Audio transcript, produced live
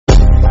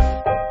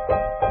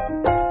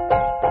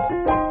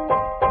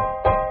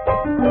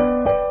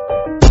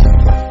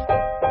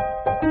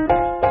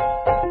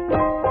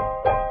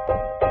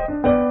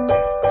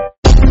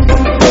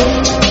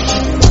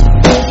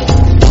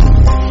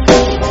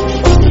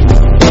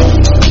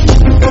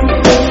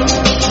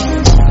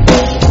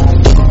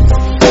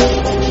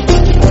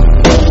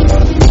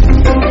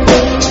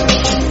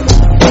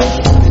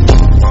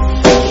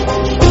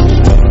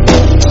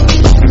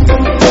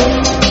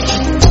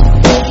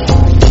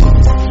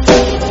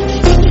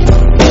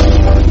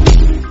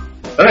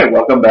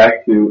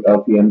to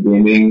LTM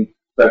Gaming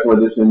Special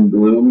Edition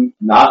Gloom,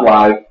 not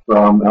live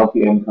from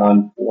LTM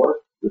Con 4.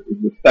 This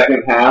is the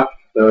second half,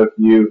 so if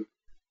you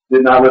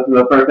did not listen to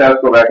the first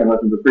half, go back and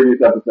listen to the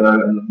previous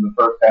episode and listen to the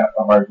first half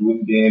of our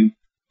Gloom game.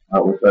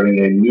 We're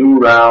starting a new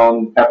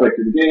round halfway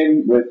through the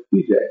game with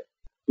TJ.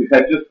 We've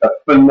had just a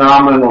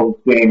phenomenal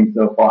game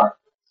so far.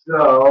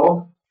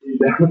 So,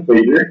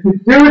 Fader.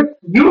 dude,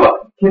 you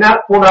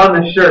cannot pull down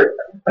the shirt.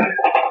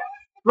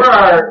 For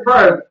our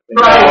prize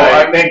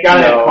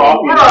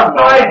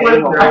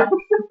listener,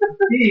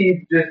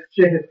 Steve just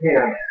shit his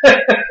pants.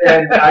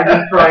 And I'm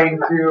just trying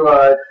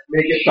to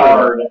make it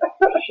shard.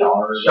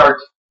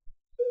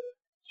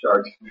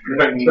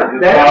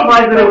 That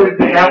implies that it was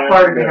the half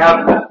part of the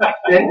half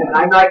shit, and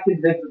I'm not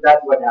convinced that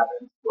that's what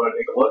happened. Want to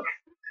take a look?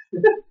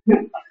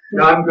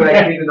 No, I'm good.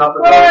 I need enough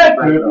of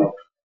those.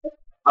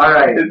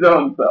 Alright. His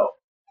own self.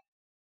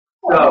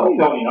 So,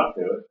 he's owning up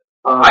to it.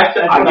 I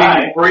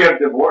gave you 3 of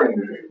the boarding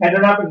to do. Had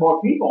there not been more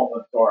people in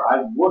the store,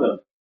 I would have,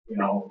 So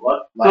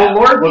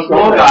Lord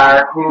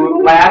Slogar,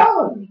 who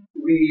last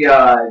we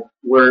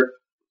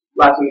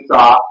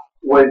saw,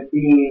 was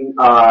being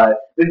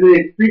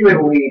visited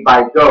frequently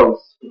by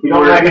ghosts. If you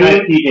don't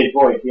recognize TJ's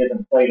voice, he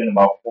hasn't played in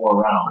about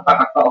 4 rounds.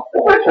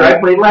 That's right, I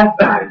played last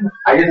time.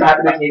 I just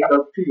happened to take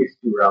those previous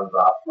 2 rounds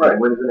off. Right,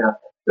 when is an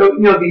apple? So,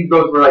 these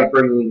ghosts were like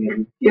bringing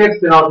in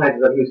gifts and all kinds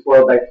of stuff. He was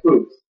spoiled by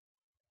spooks.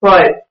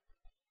 But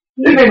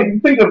even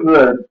think of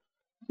the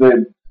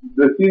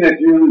scene that's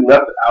usually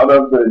left out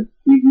of the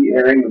TV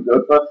airing of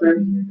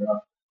Ghostbusters.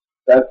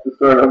 That's the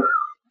sort of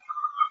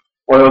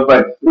spoiled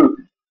by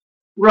spooks.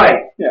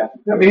 Right. Yeah.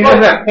 I mean, he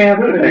doesn't have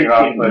pants to take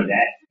off, but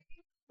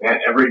And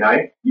every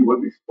night, you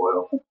would be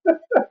spoiled.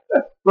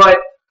 But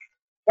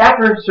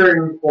after a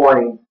certain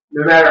point,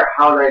 no matter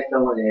how nice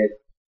someone is,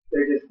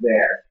 they're just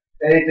there.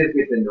 And it just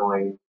gets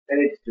annoying.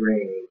 And it's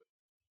draining.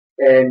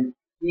 And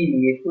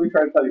he was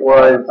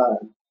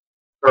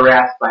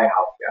harassed by a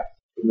house guest.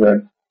 Is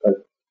there a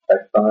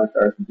text on it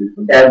or to do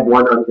something? Add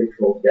one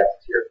uncontrolled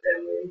guest to your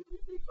family.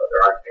 So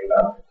there aren't things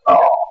on it.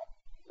 Oh.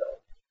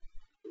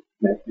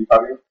 Nancy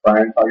talking?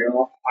 Brian talking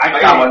about? I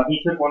got one.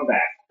 He took one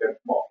back. They're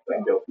small.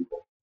 They kill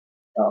people.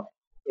 Oh.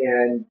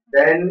 And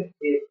then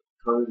it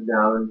comes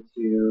down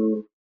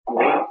to,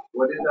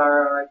 what is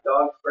our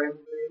dog's friend's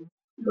name?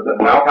 Was it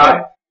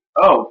Malachi?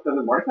 Oh, so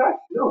the Mordecai?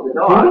 No, the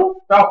dog.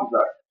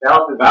 Balthazar.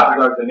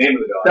 Balthazar is the name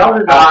of the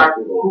dog. Balthazar,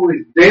 who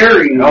is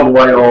very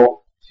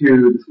loyal to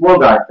the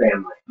Slogar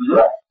family.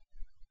 Mm-hmm.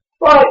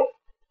 But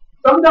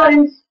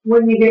sometimes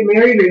when you get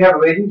married or you have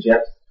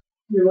relationships,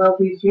 your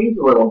loyalties change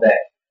a little bit.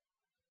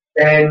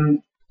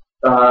 And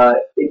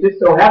it just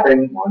so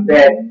happened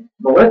that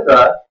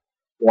Melissa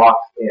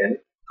walks in,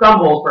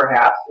 stumbles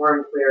perhaps, we're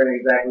unclear on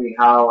exactly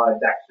how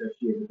dexterous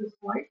she is at this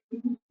point,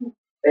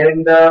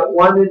 and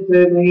wanted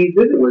to maybe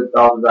visit with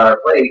Balthazar,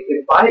 play,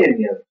 confide in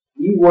him.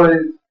 He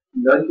was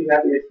none too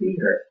happy to see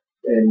her,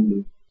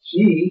 and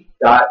she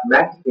got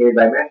masticated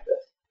by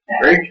Mantis.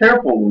 Very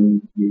careful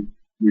when you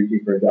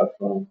reaching for a duck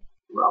phone.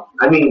 Well,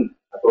 I mean,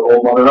 that's what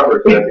old Mother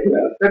Hubbard said.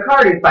 The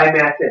card is by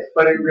Mantis,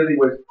 but it really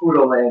was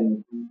poodle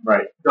and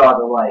dog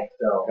alike,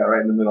 so. Got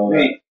right in the middle of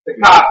that. The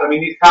cops,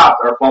 these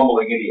cops are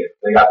bumbling idiots.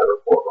 They got the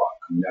report wrong.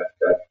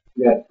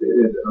 Yes, it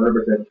is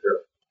 100% true.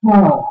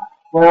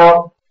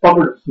 Well,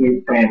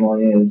 Coppertooth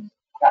family has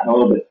gotten a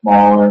little bit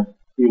smaller.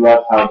 2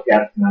 less house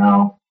guests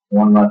now,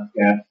 1 less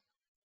guest.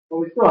 But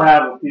we still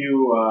have a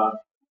few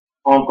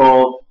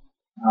uncles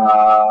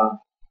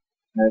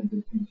that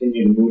just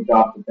continue to mooch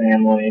off the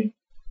family.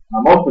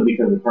 Mostly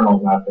because the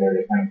Colonel's not there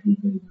to kind of keep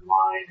things in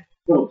line.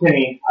 Little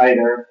Timmy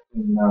either,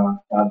 and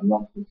God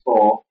bless his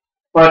soul.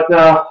 But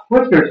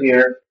Whiskers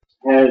here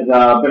has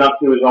been up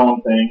to his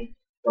own thing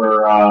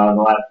for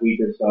the last week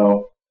or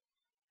so.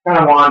 Kind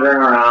of wandering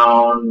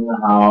around the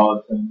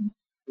house and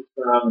just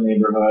around the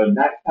neighborhood.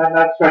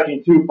 Not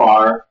stretching too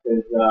far,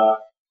 because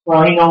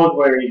he knows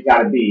where he's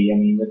got to be. I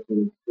mean, this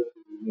is his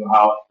new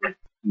house.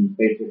 He's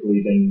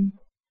basically been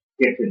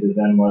gifted to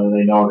them, whether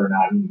they know it or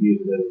not. He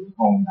views it as his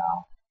home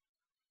now.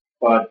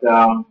 But,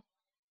 on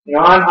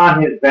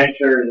his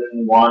ventures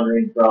and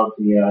wandering throughout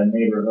the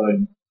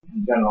neighborhood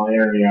and general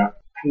area,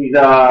 he's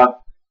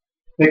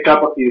picked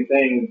up a few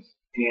things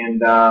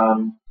and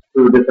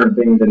through different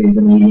things that he's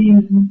been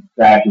eating and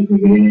scratches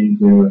he's getting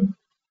into. And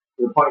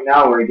to the point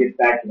now where he gets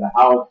back to the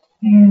house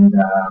and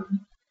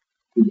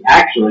he's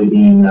actually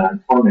being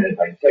tormented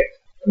by ticks.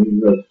 So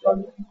he's really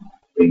struggling.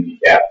 Baby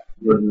cat.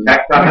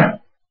 Next time.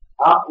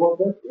 Well,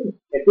 that's good.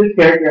 If this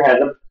character has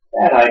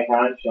that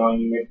icon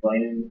showing you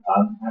explaining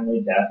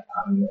untimely death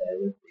on the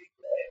edge of the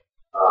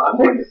I'm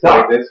going to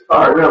say this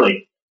card.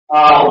 Really?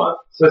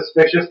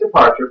 Suspicious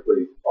departure,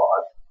 please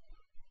pause.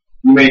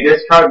 You may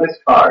discard this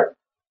card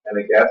and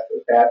a guest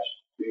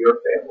attached to your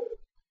family.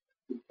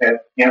 You can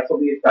cancel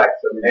the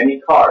effects of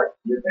any card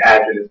your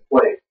badge is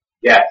played.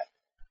 Yes.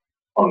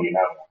 Oh, you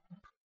have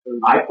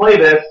one. I play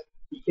this.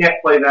 You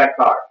can't play that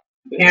card.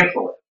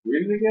 Cancel it.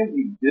 Read it again.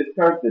 You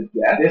discard the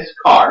guest.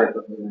 Discard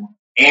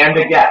and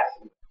a guest.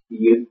 He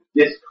is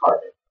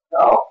discarded.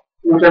 Oh,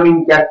 which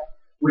guest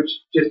which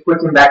just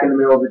puts him back in the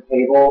middle of the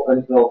table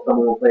until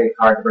someone will play a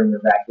card to bring him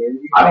back in.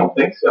 I don't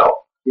think so.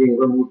 Being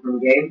removed from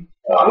the game.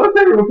 I'm going to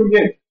say removed from the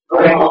game.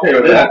 Okay. I'm okay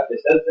with that. It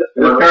says this.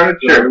 This card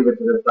is Sure. true. Leave it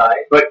to the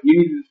side. But you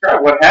need to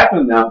describe what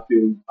happened now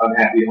to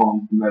Unhappy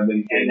Homes and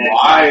then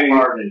why?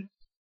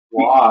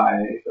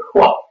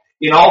 Well,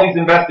 in all these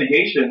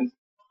investigations,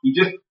 he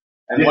just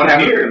And what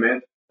happened to disappeared.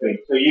 him?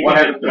 So you What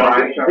can happened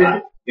just to go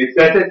Ryan? It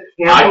says It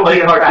I cancels play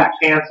the card to effect,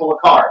 cancel a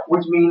card.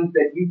 which means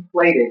that you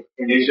played it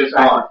and It's just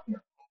effect gone. is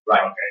canceled.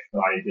 Right. Okay, so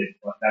I did.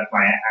 That's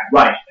my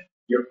Right.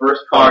 Your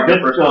first card, This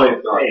your first still play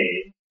is gone.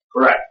 paid.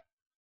 Correct.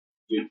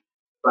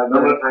 But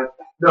No.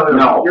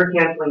 no, you're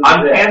canceling.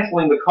 I'm this.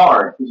 canceling the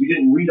card because you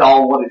didn't read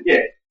all what it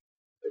did.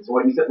 And so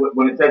when he said,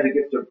 when it says it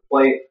gets to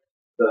play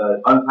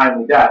the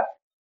untimely death,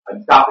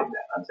 I'm stopping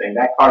that. I'm saying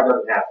that card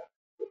doesn't happen.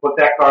 So put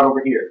that card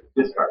over here.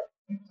 Discard.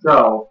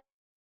 So,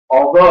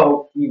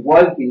 although he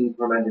was being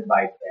tormented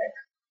by text,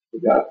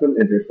 We got some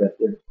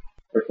interceptors.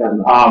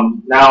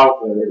 Now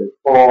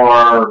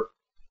for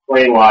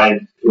play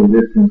wise, is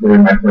this considered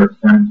my first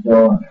turn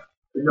still?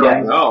 no,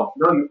 Yes. No.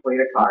 no, you played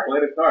a card. Play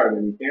the card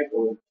and you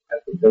cancel it.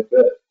 That's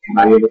it.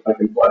 Now you have a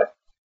second play.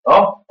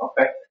 Oh,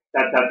 okay.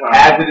 That's what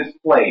As it is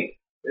played.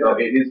 So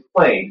it is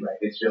played. Right.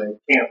 It's just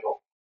canceled.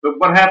 But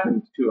what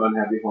happens to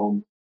Unhappy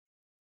Homes?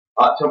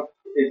 So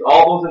it's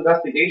all those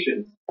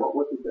investigations.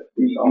 What is it?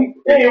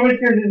 Hey,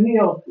 Whiskers is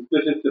healed.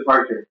 Suspicious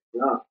departure.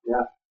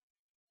 Yeah.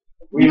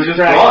 We He's just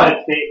retract gone.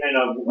 that statement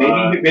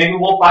of Maybe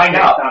we'll find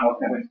out.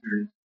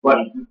 Whiskers. But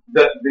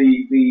the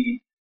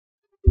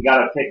We got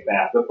to pick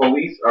that. the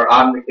police are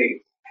on the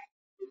case.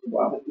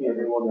 Well,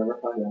 everyone will never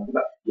find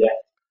out. Yeah.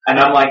 And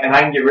I'm like, and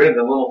I can get rid of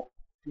the little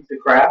piece of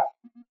crap.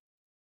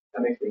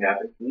 That makes me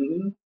happy.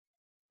 Mm-hmm.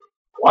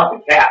 I want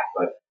the cat,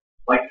 but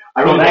like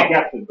I really that want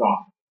guess is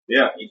gone.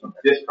 Yeah. He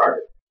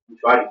discarded. He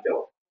tried to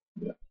kill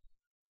him. Yeah.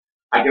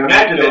 I can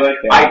imagine Kill that.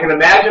 that cat. I can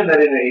imagine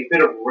that in a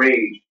fit of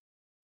rage,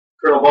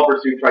 Colonel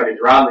Bumpersuit tried to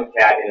drown the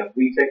cat in a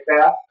flea tick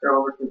bath.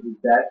 Colonel Bumpersuit is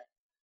dead.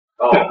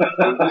 Oh,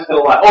 he's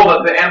still alive.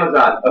 Oh, the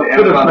Amazon. The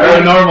Amazon.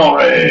 Paranormal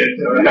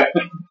rage. That's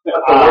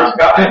the worst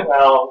guy.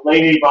 Well,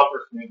 Lady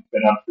Bumpersnoot's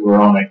been up to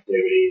her own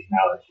activities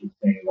now that she's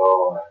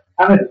single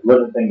and kind of just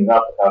living things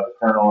up without the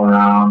Colonel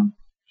around.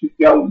 She's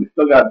still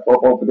got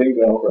Bobo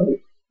Badingo,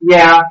 right?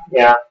 Yeah.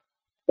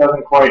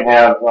 Doesn't quite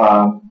have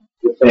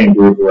the same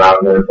group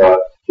around her, but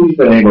she's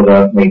been able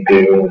to make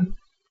do and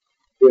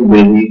been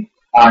busy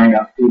finding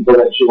out people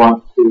that she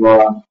wants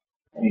to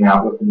hang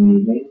out with in the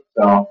evening.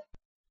 So,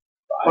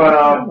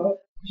 but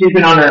she's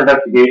been under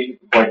investigation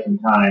for quite some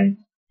time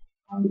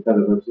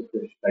because of her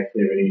suspicious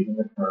activities and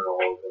the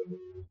Colonels, and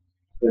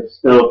there's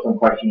still some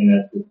questioning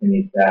as to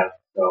Timmy's death.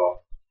 So,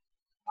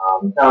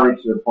 it's now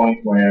reached the point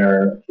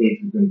where a case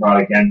has been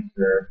brought against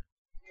her,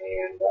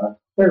 and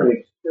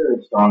fairly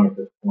strong at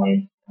this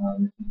point.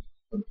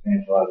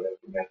 Substantial evidence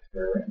against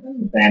her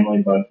and the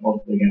family, but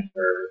mostly against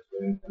her.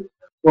 So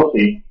we'll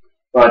see.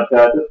 But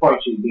at this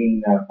point, she's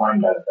being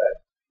fined by the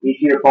Fed. Each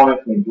of your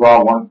opponents may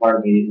draw one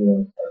card immediately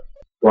and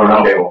start.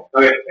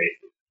 Okay.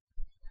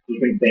 You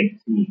can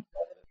think C.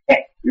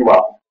 You're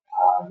welcome.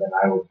 Then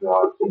I will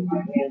draw to my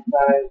hand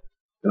side.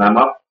 And I'm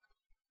up?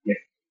 Yes.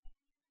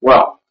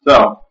 Well,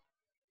 so,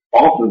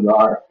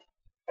 Balthazar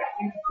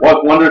was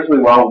wondrously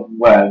well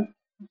wed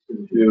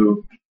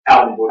to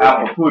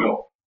Alpha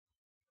Poodle.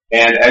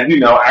 And as you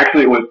know,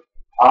 actually it was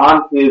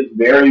on his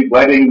very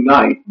wedding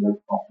night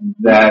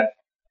that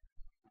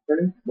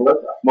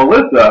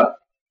Melissa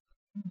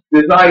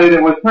decided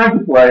it was time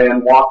to play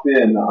and walked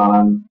in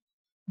on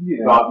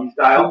Doggy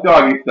style.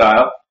 Doggy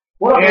style.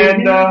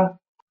 And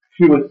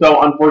she was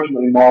so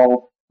unfortunately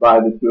mauled by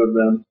the two of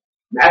them.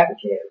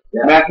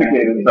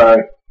 Masticated,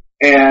 sorry.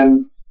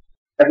 And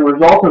as a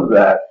result of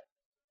that,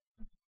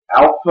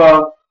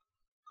 Alpha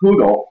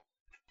Poodle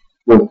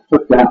was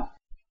put down.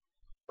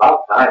 About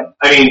time.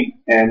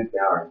 And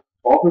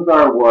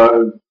Balthazar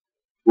was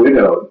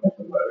widowed at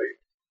the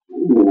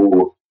wedding.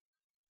 Ooh.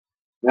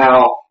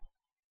 Now,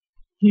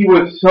 he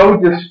was so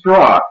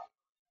distraught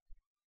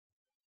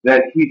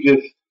that he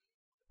just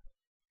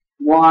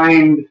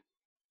whined,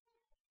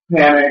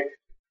 panicked,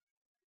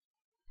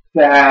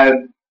 sad,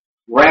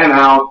 ran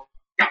out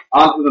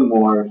onto the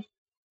moors,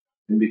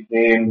 and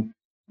became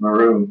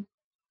marooned.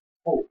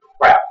 Holy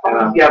crap. How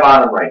does he have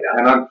on him right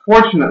now? And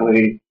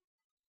unfortunately,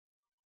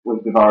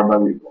 was devoured by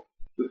weevils.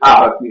 This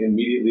caused me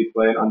immediately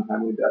played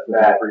Untimely Death.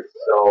 That is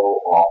so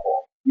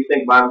awful. You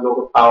think mine's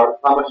overpowered?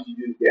 How much did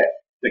you get?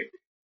 60.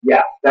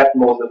 Yeah, that's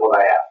most of what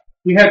I have.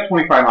 He had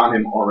 25 on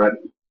him already.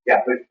 Yeah,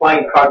 but it's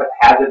playing a card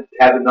that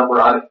has a number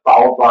on it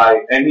followed by,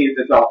 And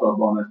it's also a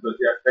bonus, so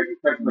yeah,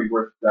 it's technically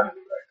worth 70 right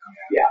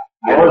yeah.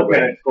 I was going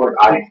to score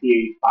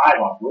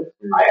 68.5 on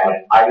Whiskers. I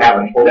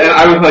haven't. now. And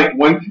I was like,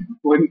 when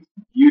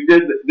you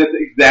did this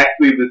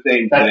exactly the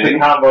same That's the thing,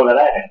 combo that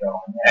I had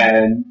going.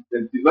 and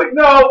she's like,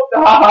 no,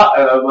 haha,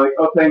 and I was like,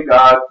 oh, thank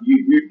God,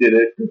 you did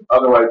it, 'cause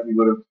otherwise you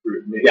would have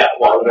screwed me. Yeah,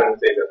 well, we're going to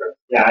say different.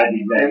 Yeah, I'd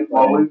be And that.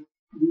 always,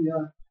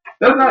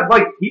 that's not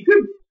like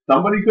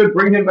somebody could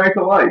bring him back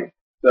to life.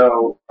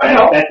 So I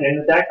know that's in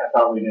the deck. I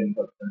thought we didn't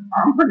put them.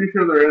 I'm pretty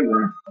sure they're in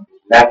there.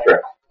 That's true.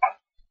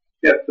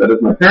 Yes, that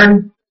is my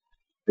turn.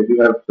 I do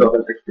have still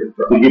have extra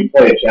draw. Did you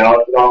play a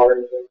challenge at all or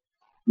anything?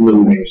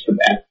 Little manage the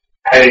bat.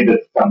 I think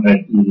that's something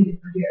that's easy to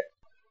forget.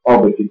 Oh,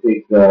 but you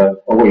take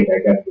the. Oh wait, I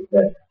got the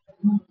dead.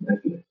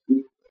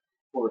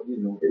 Or, you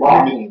know,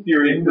 Long.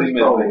 seriously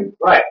missing.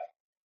 Right.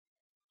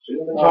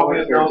 Shouldn't have been chopping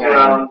his nose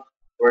around.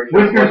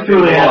 Whiskers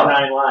truly has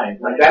 9 lines.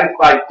 Like that is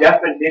by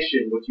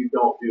definition what you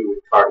don't do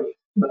with carnies.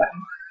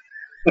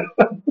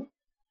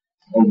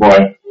 Oh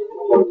boy.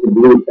 What's the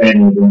blue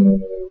family doing over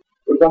there?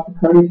 What about the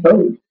Carney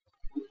Toad?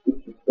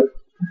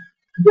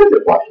 Is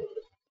it watching?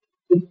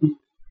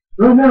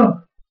 Oh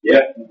no.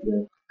 Yeah.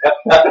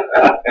 I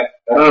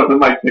don't know if we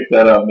might pick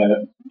that up,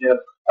 man.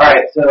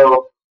 Alright,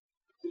 so,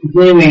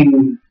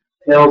 continuing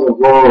Tales of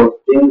Woe of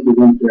James de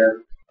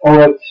Winter,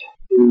 poet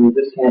who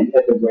just can't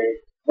catch a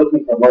break,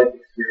 looking for life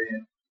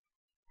experience.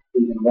 He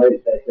can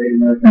write that great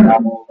American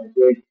novel, a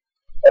great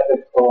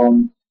epic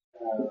poem.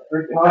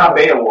 It's not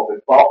Beowulf,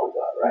 it's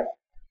Balthazar, right?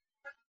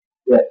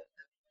 Yes.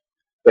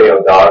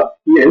 Beodog.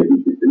 He is.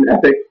 It's an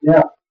epic.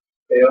 Yeah.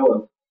 Tale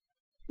of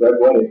Red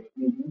Wedding.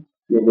 Mm-hmm.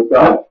 Yeah, what's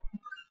up?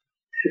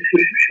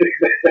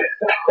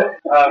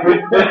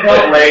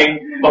 Rain,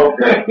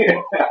 poker.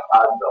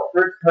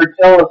 Her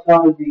tale of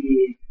some of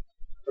the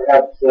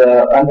perhaps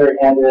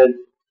underhanded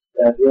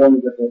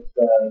dealings with this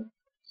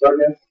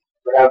circus,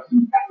 perhaps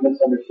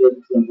misunderstood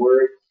some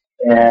words,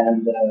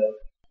 and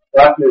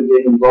Doctor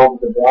getting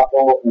involved with the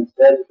brothel.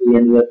 Instead, he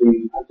ended up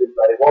being hunted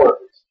by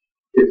horrors.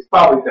 It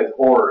probably says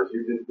horrors, you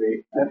just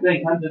read. I'm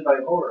saying hunted by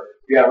horrors.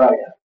 Yeah, right.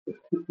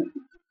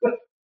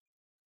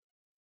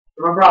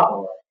 From a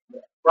brothel,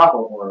 right?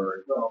 Brothel horror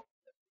as well.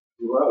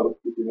 Whoa,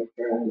 you can make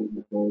sure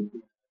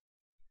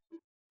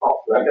Oh,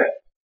 that's it.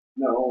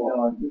 No,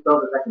 just on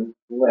the second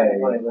play.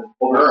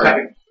 Oh, the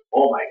second.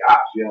 Oh my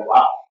gosh, yeah,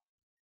 wow.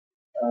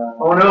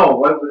 Oh no,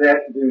 what would that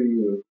have to do to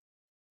you?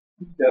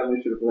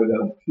 Definitely should have put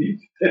that on the feet.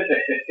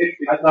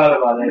 I thought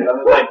about it. I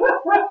was like,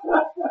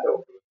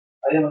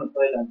 I didn't want to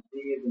play it on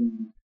Steve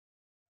and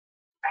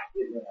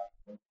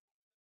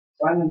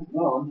Simon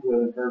Simone, who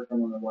I've heard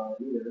from in a while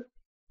either,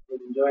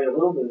 has enjoyed a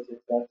little bit of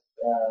success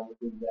with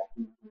his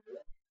acting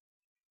career,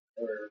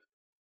 or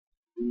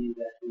these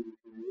acting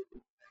careers,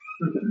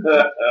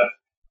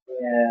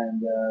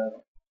 and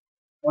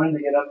wanted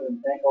to get up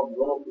and thank all the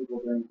little people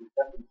during the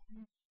second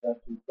speech, but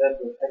instead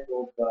was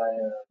heckled by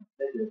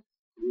midgets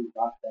who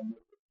knocked them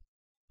with it.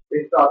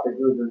 They thought that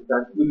he was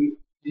insensitive.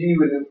 He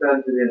was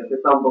insensitive to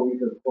some belief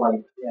of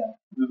flight. Yeah.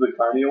 This is the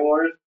Carney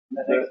Awards?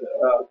 I think so.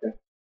 Oh, okay.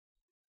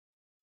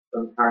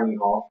 From Carney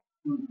Hall.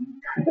 Mm-hmm.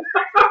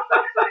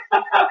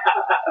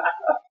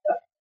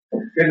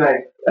 Good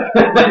night.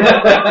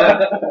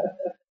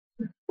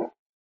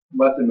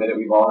 Must admit it,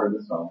 we've all heard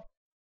the song.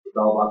 It's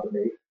all about the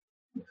bass.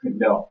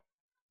 No.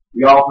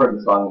 We all heard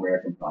the song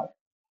American Pie.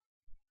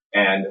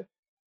 And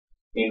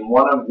in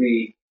one of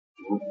the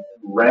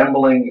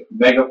rambling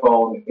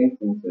megaphone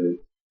instances,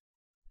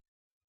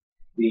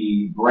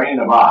 the Brain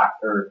of Ox,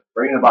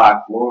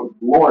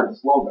 Lord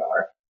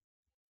Slogar,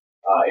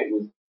 it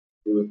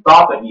was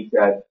thought that he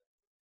said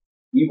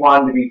he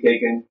wanted to be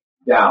taken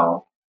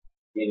down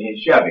in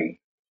his Chevy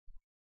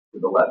to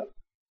the levee.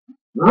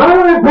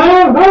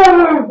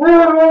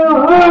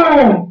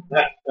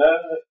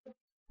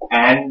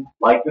 And,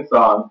 like the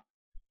song,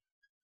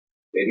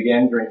 they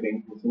began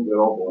drinking with some good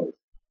old boys.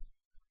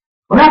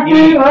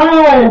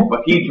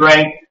 But he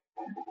drank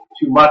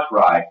too much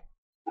rye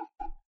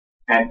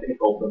and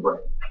pickled the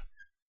brain.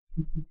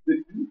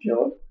 Did you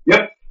kill him?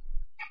 Yep.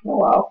 Oh,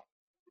 wow.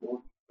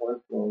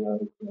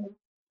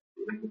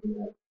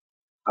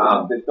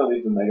 They still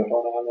leave the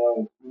megaphone on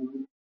though.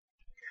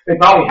 They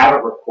probably have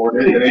it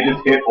recorded and they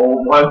just hit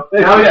old ones.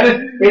 No,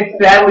 it's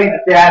sadly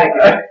static.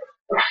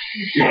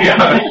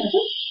 Yeah.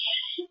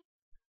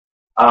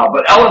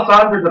 But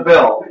Alessandra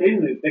Deville,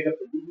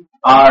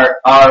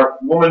 our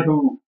woman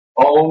who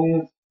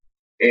owns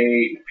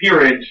a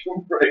peerage,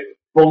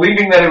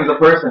 believing that it was a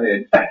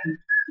personage.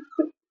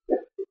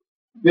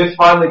 This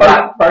finally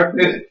got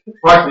parsonage.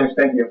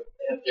 Thank you.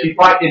 She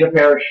fought in a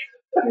parish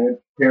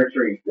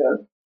tree. Yes.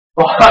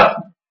 But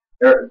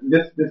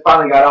this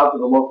finally got out to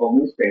the local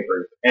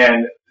newspapers,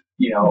 and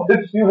you know,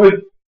 she was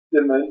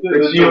demented.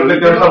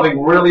 There was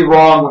something really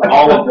wrong with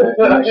all of this.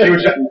 And she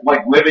was just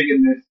like living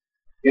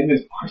in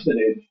this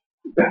parsonage.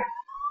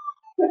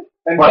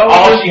 But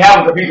all she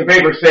had was a piece of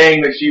paper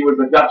saying that she was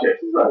a duchess.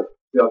 Right.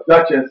 You know,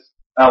 Duchess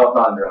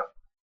Alessandra.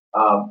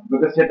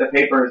 But this hit the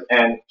papers,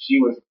 and she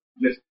was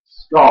just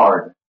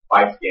scarred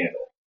by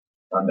scandal.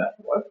 On that,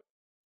 what?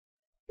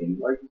 Can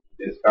you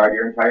discard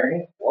your entire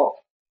hand? Whoa.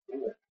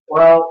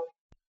 Well,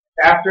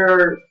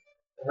 after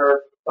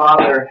her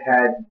father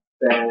had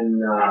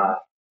been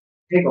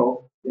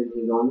pickled in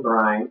his own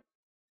brine,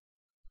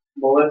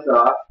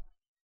 Melissa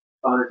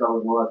found herself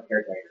as Melissa's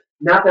caretaker.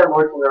 Not that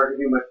Melissa would ever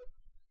do much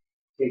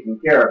taking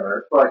care of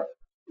her, but,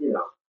 you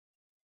know,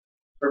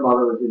 her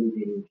mother was being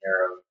taken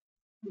care of,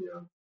 you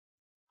know,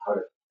 how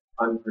to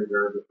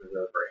unpreserve the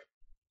preserved brain.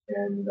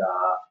 And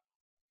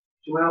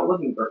she went out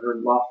looking for her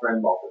lost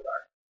friend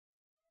Balthazar.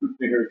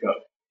 Here it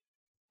goes.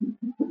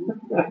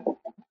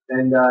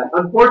 And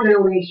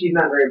unfortunately, she's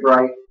not very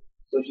bright,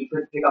 so she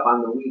couldn't pick up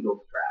on the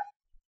weasel's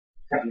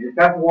trap. She just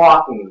kept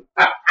walking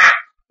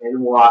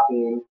and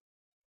walking,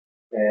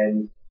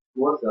 and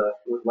Melissa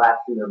was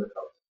last seen on the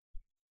coast.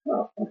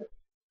 Oh, okay.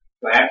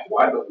 That's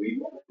why the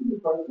weasel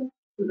is part of it.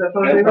 That's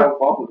how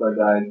Balthazar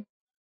died.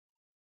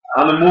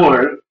 On the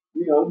moors.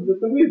 You know,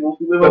 the weasels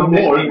who live on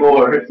the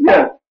moors.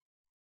 Yeah.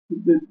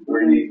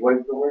 What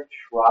is the word?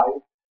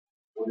 Tribe?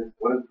 What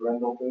does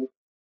Grendel do?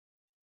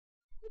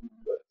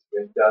 What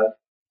it does?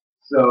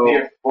 So,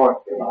 Fierce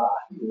force.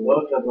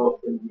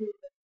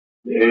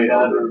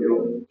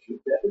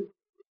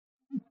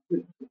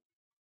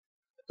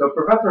 So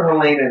Professor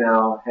Helena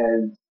now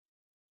has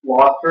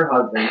lost her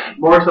husband,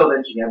 more so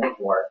than she had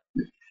before,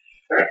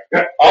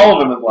 All of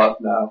them have lost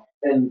now.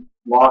 and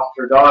lost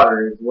her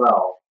daughter as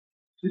well.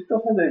 She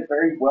still has a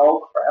very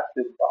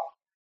well-crafted box.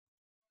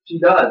 She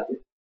does.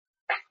 It's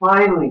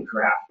finely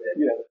crafted.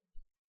 Yeah.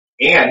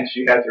 And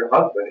she has her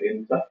husband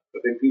inside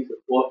with a piece of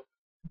wood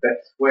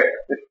that's square.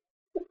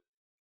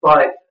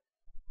 But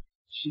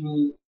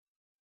she,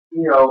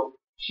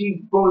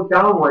 she goes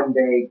down one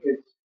day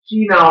because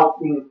she now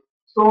being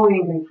solely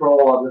in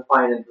control of the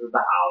finances of the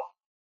house,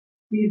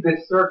 sees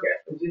this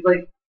circus, and she's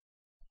like,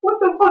 what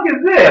the fuck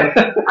is this?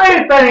 I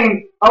am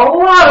spending a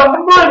lot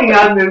of money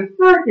on this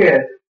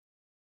circus.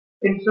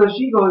 And so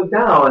she goes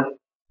down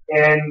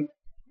and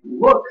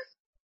looks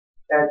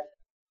at,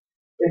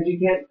 and she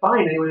can't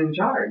find anyone in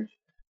charge.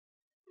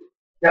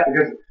 Yeah,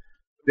 because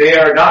they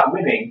are not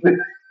winning.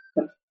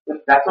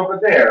 That's over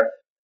there.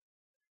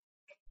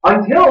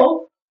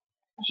 Until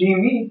she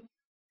meets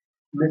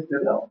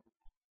Mr. Bill.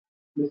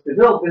 Mr.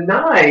 Bill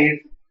denies,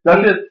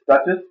 Duchess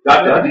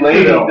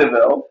Lady DeVille.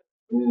 DeVille.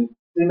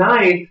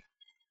 denies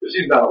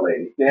She's not a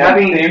lady.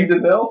 Having named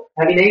DeVille?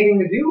 having anything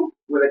to do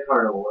with a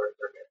carnival or a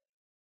circus.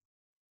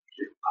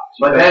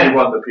 But then she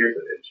won the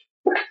Pearsonage.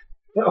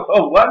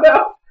 Oh, what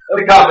now?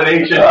 The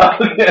combination.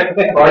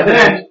 But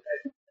then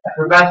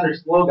Professor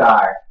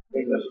Slogar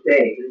makes a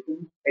mistake,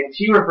 and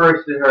she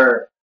refers to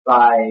her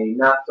by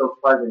not so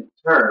pleasant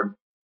term,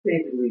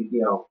 basically,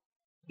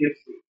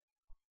 gypsy.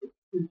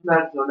 It's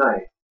not so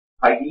nice.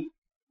 Pikey.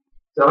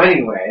 So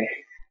anyway,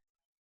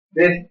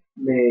 this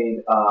made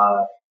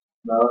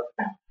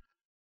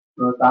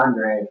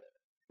Melisandre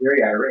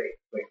very irate.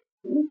 Wait,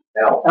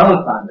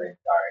 Elisandre,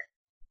 sorry.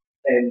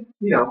 And,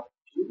 she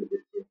was a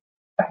gypsy.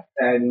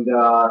 And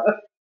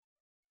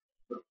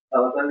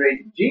Elisandre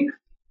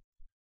jinxed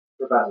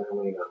Professor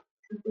Helena.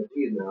 So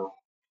she's now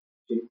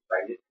jinxed by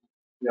gypsy.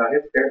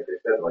 His character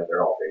says like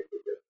they're all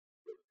basically just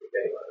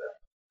anyway.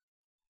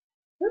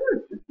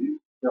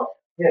 No,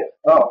 his.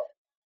 Oh.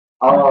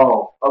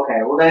 Oh,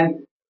 okay. Well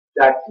then,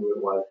 that's who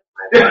it was.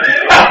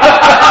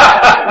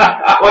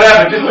 What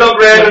happened? Just some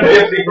random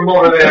gypsy from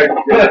over there.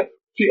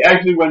 She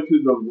actually went to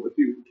she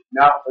was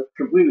now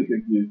completely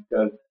confused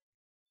because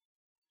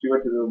she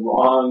went to the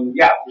wrong.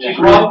 Yeah, she's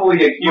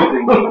wrongfully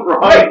accusing me.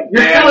 Right.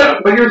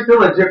 You're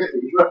still a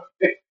gypsy.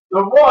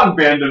 The wrong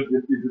band of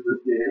gypsies in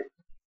this game.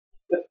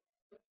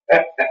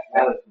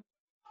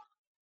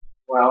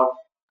 Well,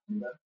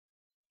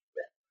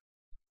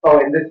 oh,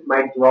 and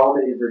my drone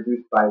is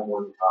reduced by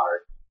one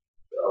card.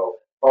 So,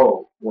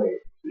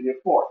 wait, So you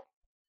have 4.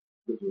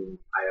 which means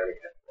I already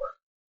had 4.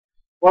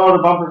 Well,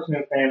 the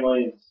Bumpersmith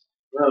family is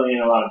really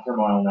in a lot of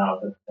turmoil now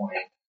at this point.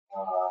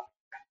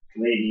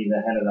 Lady, the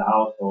head of the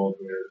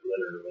household here,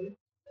 literally,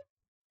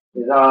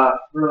 is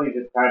really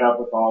just tied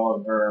up with all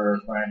of her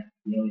frantic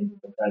dealings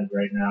with the feds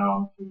right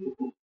now. She's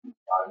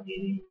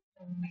meetings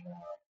and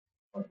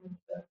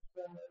appointments that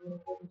really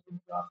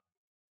oversees stuff.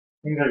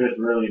 Things are just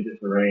really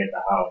disarray at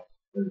the house.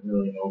 There's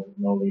really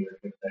no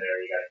leadership there.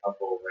 You got a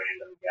couple of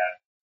random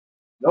guests.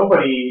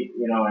 Nobody,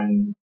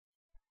 and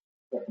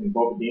fucking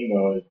Boca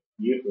Dingo is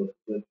useless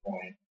at this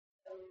point.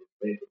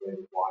 Basically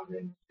just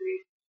wandering the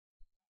streets,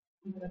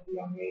 even at the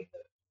young age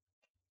of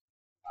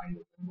kind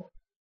of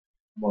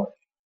much.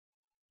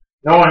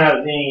 No one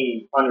has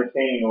any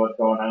understanding of what's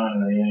going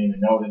on, and they don't even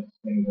notice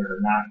things that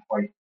are not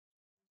quite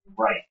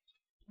right.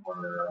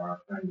 Or our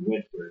friend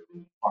Whiskers,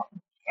 who's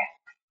fucking cat.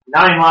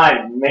 9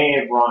 lives may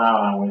have run out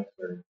on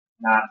Whiskers.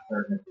 Not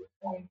certain at this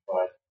point,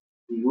 but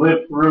he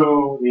lived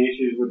through the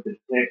issues with the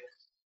Six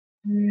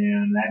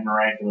and that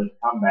miraculous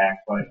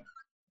comeback, but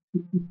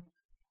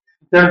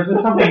there's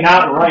just something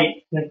not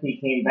right since he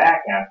came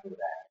back after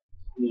that.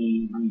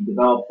 He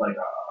developed like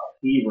a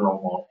fever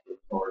almost of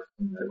sorts,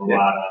 and there's a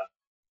lot of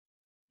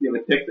You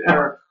have a tick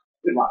there.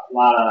 a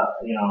lot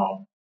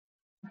of,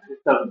 this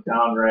doesn't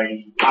sound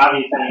right.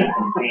 Obviously he's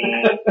in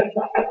pain.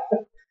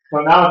 So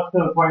now it's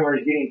to the point where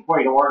he's getting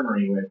quite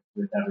ornery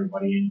with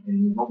everybody, and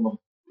he's almost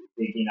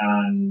taking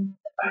on,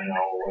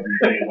 what he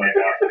says, like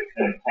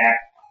an attack.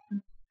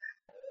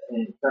 And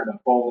he's starting to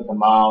foam with the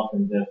mouth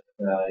and just,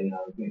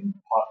 getting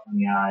puffed in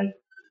the eyes.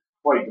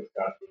 Quite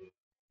disgusting.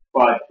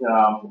 But,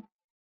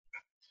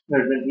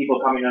 there's been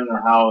people coming in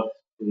their house,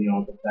 with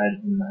the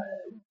feds and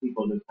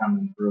people just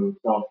coming through.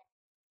 So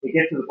it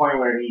gets to the point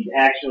where he's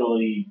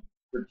actually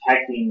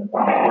protecting the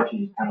front porch.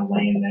 He's just kind of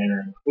laying there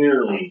and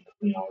clearly,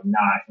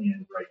 not in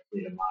his right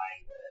state of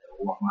mind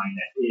what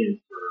Mindet is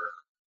for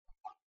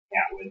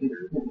cat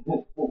wizard.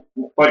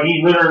 But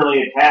he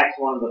literally attacks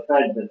one of the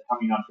feds that's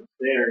coming up the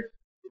stairs.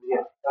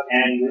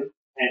 And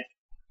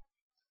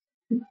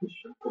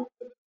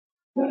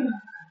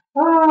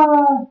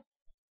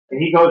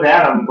he goes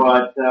at him,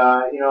 but,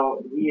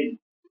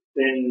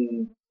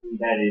 he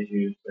had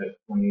issues that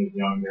when he was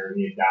younger,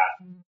 he had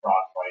gotten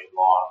frostbite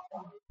lost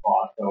on his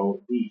paw.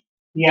 So he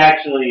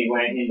actually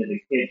went into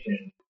the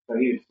kitchen, so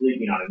he was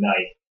sleeping on a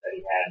knife that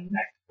he had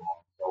next to him.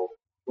 So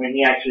when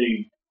he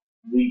actually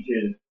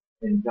reaches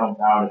and jumps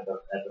out at the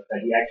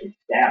fed, he actually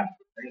stabs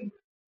the stranger.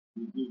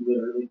 He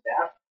literally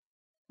stabs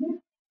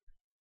him.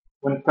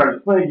 When it starts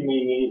to play, you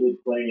may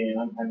immediately play an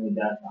untimely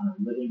death on a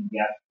living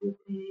guest with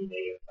the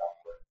native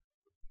software.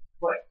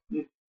 What?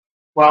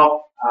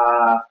 Well,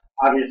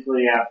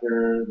 obviously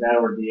after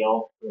that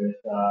ordeal with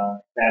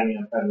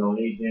stabbing a federal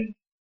agent,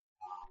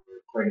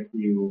 there's quite a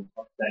few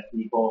upset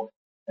people,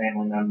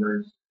 family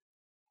members,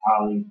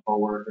 colleagues,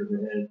 co-workers of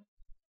his.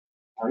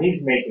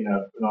 He's making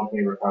an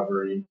okay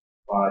recovery,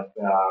 but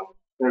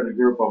there's a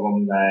group of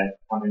them that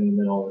come in the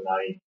middle of the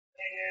night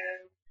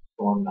and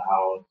storm the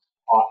house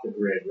off the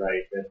grid,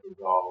 right? This is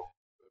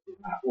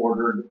not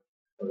ordered,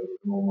 but it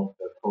was almost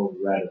a code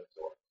red of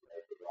sorts,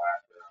 right, to go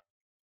after him.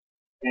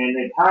 And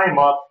they tie him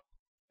up,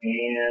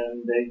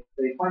 and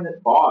they find this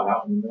bog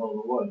out in the middle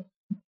of the woods.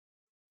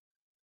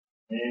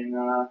 And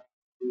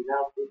he's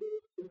out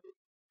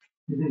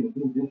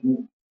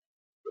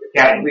The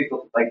cat at least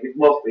looks like he's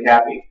mostly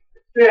happy.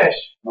 Fish!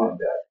 And,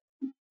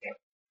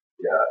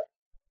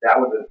 that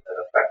was an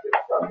effective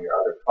from your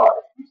other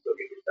card. You still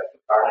get your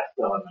second card. I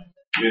still have my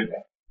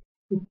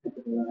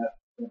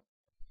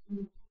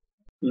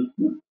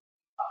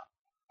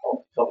I'll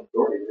tell the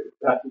story. It's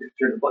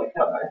turn to play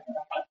out.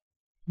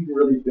 You can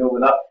really build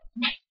it up.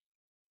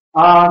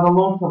 The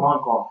lonesome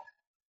uncle.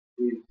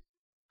 He's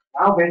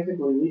now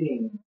basically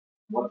leading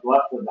what's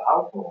left of the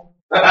household.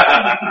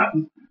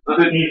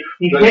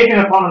 He's taken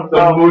upon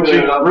himself to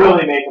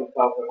really make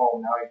himself at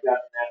home. Now he's got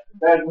an master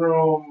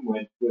bedroom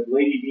with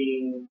Lady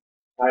Bean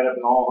tied up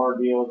in all her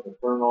deals. The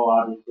Infernal,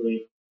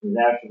 obviously, his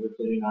ashes are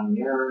sitting on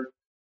the urn,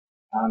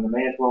 on the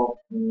mantle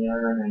in the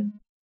urn, and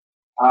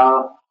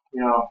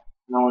no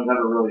one's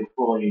ever really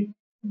fully,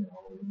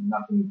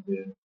 nothing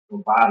to the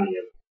body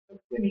of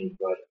Timmy,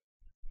 but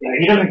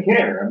he doesn't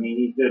care. I mean,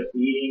 he's just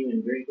eating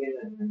and drinking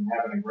and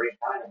having a great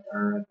time at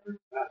her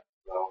expense.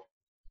 So,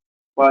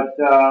 but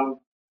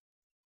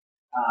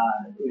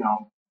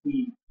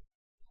he's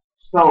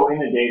so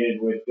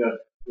inundated with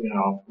just, he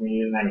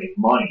doesn't have any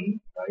money,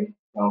 right?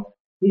 So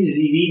he's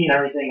eating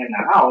everything in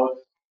the house,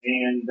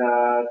 and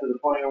to the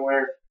point of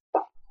where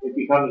it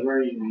becomes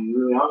where he's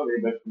really hungry,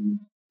 but he's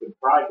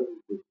deprived of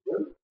his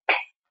food.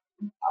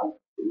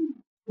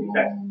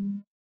 Okay.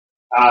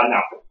 No,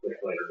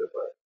 it's later.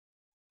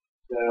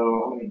 So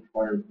how many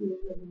cards do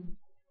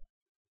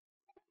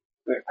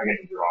I get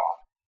to draw?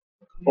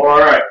 All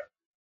right.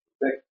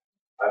 6.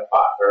 I have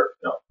 5. Or,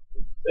 no.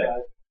 6.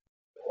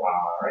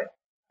 All right.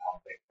 I'll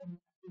take them.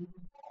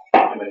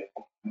 How many?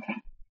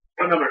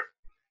 What number?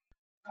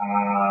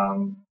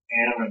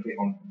 And I'm going to take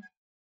one from that.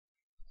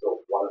 So,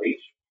 1 of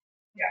each?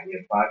 Yeah, you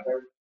have 5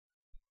 cards.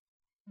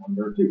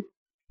 Number 2.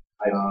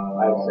 I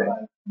have 6.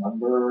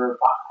 Number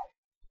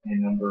 5.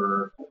 And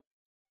number 2.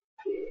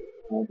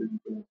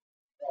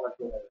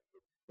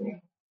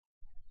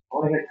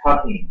 Only hit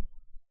Tucking.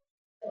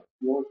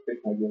 You always pick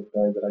my good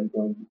card that I'm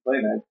going to play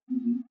next.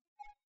 Mm-hmm.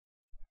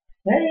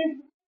 Hey!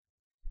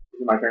 Is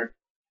it my turn?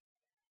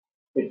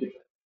 It's your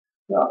turn.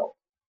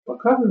 So,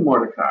 Cousin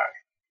Mordecai.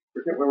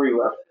 Forget where we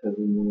left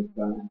Cousin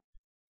Mordecai.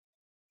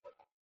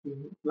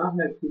 He's not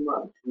had too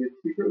much. He is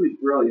secretly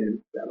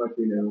brilliant, that much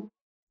we know.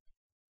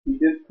 He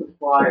did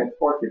supply a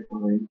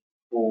porcupine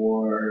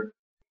for...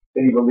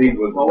 That he believed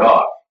was a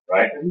dog,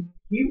 right?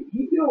 He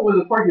knew it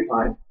was a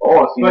porcupine.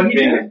 Oh, so But he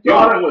just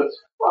thought it was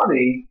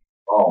funny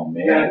Oh,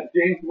 man. that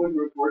James Wood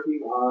was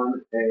working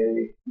on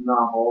a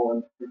novel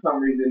and for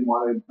some reason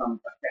wanted a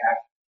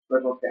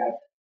special cat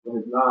for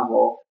his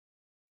novel,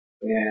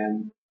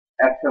 and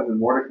asked Cousin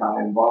Mordecai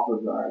and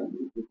Balthazar, and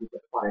this is a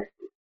funny.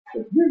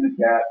 So here's a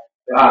cat.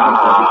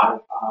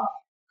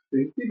 So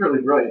he's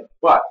secretly brilliant,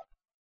 but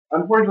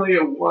unfortunately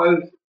it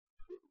was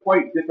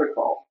quite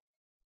difficult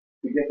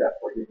to get that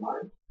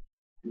porcupine.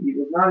 He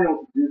was not able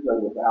to do so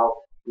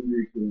without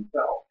injury to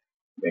himself.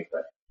 Makes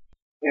sense.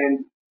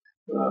 And,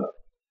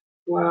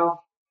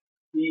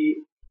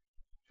 he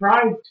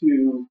tried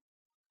to,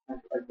 I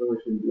really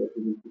shouldn't do it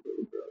because he's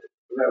completely brilliant.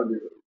 So that would be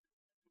really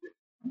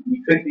You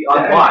could be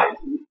unwise.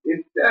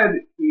 Instead,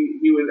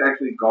 he was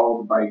actually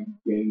galled by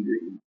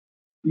gangrene.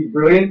 He's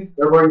brilliant.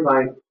 They're working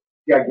fine.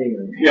 He got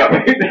gangrene. Yeah.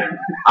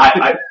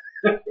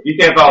 You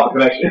can't follow the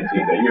connection,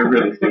 Tita. You're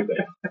really stupid.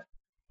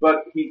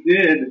 But he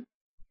did,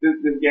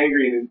 this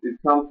gangrene is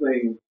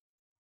something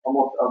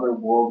almost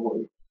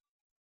otherworldly.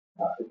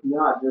 It's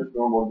not just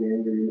normal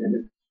gangrene, and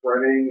it's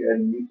spreading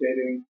and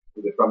mutating.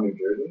 Is it from New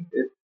Jersey?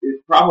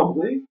 It's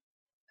probably,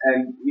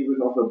 and he was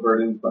also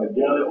burdened by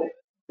boil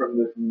from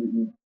this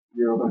mutant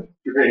virulent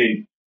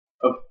strain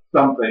of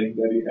something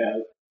that he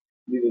has.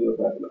 Neither of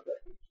those have an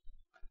effect.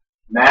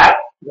 Matt?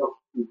 No,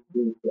 he's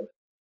doing good.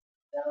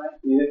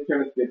 You didn't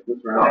turn a 6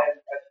 this round.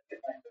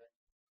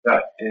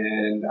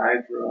 And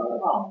I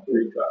draw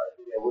 3 cards.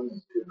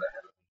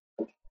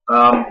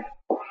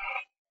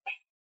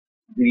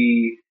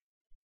 The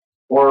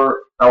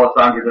poor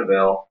Alessandra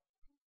Deville,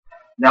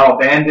 now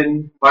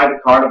abandoned by the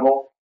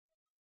carnival,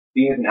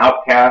 being an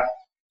outcast,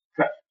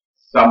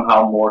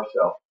 somehow more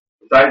so,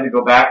 decided to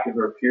go back to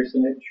her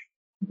Pearsonage,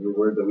 the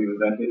word that we've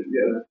invented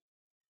together,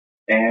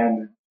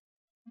 and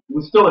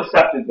was still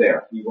accepted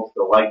there. People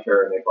still liked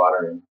her, and they brought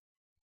her in.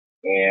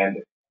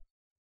 And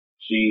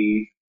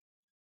she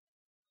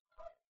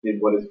did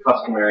what is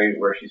customary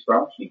where she's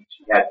from. She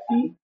had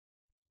tea,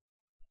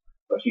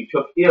 but she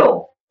took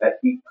ill at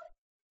tea time.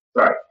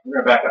 Sorry, we're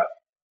going to back up.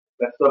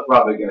 That's still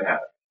probably going to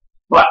happen.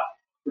 But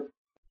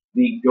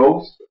the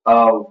ghost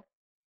of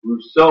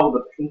Rousseau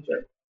the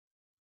painter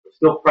is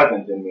still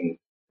present in the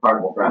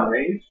carnival ground.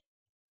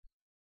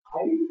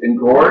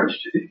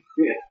 Engorged,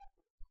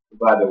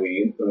 by the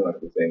way, instantly like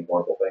the same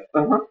horrible thing,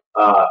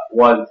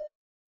 was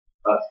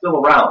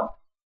still around.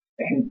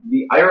 And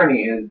the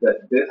irony is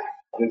that this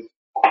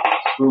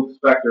spook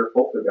specter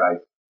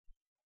poltergeist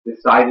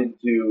decided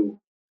to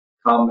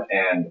come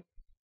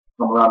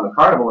around the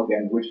carnival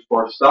again, which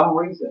for some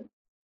reason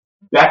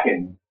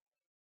beckoned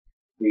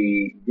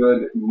the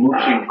good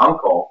mooching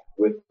uncle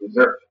with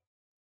dessert.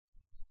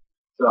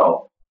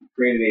 So he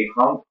created a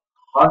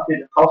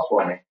haunted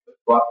housewarming that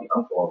brought the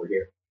uncle over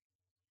here.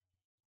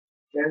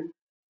 Ken,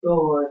 go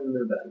on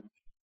the bench.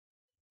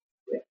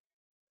 Yeah.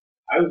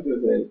 I was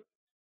going to say,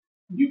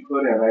 you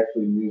could have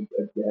actually used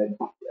a dead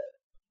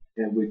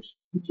in which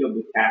you killed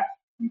the cat,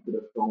 you could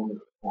have thrown it at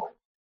the point.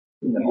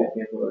 You can't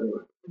cancel it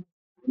anyway.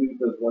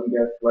 Because one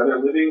guess, whether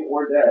living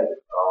or dead,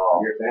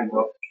 your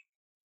family.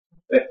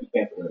 You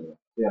can't do it anyway.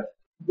 Yeah.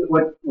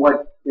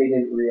 What they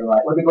didn't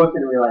realize, what the ghost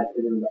didn't realize,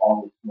 is it was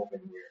all this smoke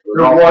in here.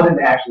 There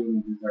wasn't actually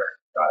any dessert.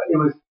 It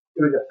was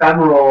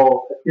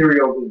ephemeral,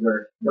 ethereal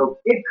dessert. So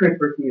it could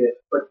perceive it,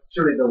 but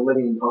surely the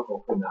living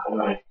uncle could not.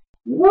 Right?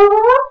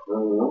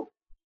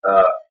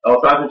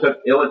 Alessandro took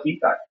ill at tea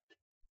time.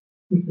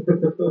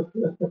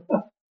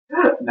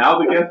 Now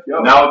the guest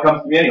goes. Now it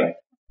comes to me anyway.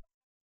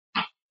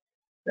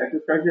 That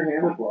describes your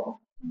hand as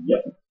well.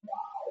 Yep.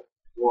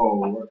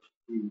 Whoa.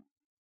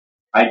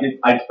 I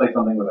just played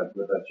something with a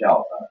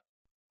chalice on it.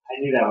 I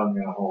knew that one was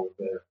going to hold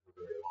there for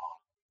very long.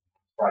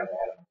 Surprised I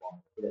had it on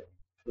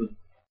the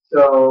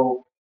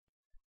So,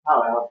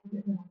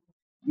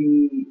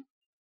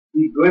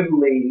 the good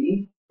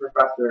lady,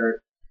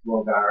 Professor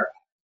Logar,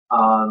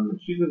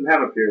 she doesn't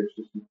have a peerage,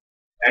 she's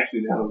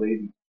actually not a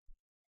lady,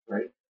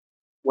 right?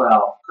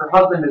 Well, her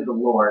husband is the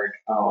Lord.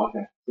 Oh,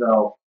 okay.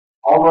 So,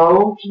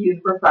 although she is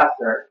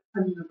professor,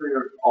 I'm just referring to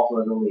her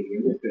also as a lady.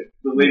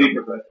 The lady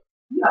professor.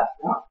 Yes,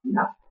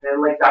 yeah. And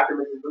like Dr.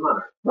 Mrs.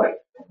 Lamar. Right.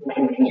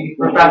 She's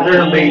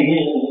Professor Lady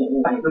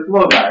with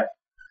Logar.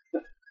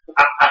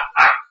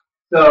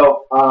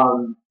 So,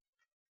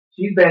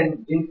 she's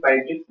been jinxed by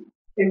a gypsy.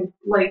 And,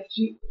 like,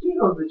 she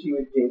knows that she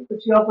was jinxed,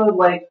 but she also,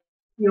 like,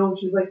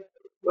 she's like,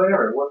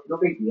 whatever, no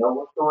big deal,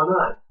 what's going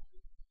on?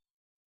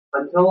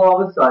 Until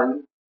all of a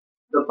sudden,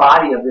 the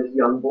body of this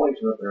young boy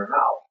shows up in her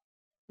house.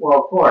 Well,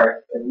 of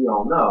course, as we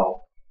all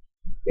know,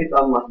 it's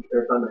unlucky,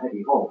 or it's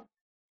unheavy home.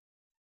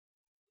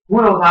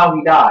 Who knows how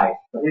he died,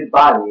 but his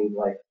body is,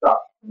 like,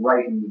 stuck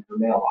right in her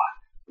mailbox.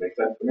 Makes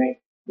sense to me.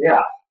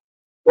 Yeah.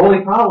 The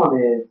only problem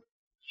is,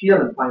 she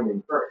doesn't find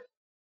him first.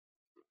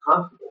 The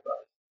constable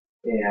does.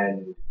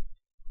 And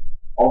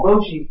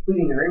although she's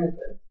pleading her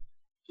innocence,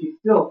 she's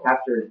still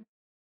captured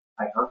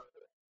by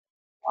constable.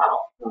 Wow.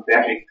 So they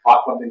actually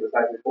caught something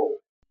besides the bullet.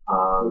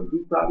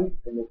 Who's probably?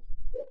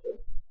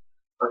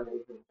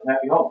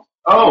 Happy Homes.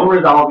 Oh, we're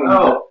resolving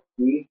the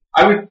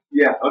I was,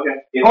 yeah, okay.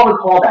 It's called a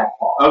callback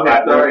clause. Okay,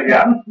 sorry,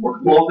 yeah. We're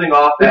closing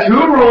off The that.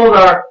 two rules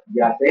are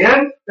yes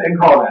and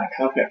callback.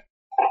 Okay.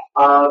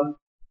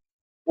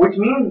 Which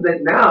means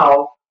that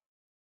now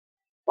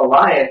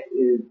Elias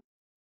is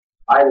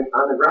on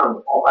the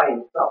ground all by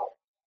himself.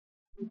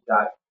 He's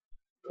got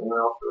no one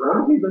else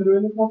around. He's been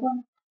doing this whole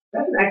time?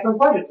 That's an excellent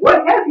question.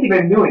 What has he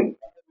been doing?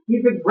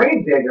 He's a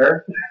grave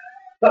digger.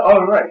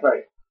 Oh, right.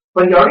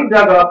 But he already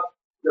dug up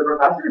the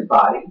professor's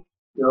body,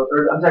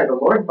 the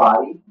Lord's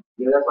body.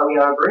 That's why we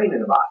have a brain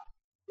in the box.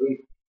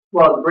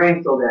 Well, the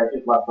brain's still there, it's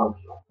just less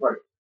functional. Right.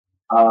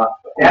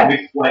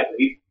 Maybe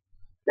slightly.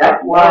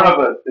 That's why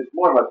It's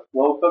more of a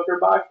slow cooker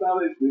box now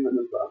that it's leaving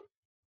this box.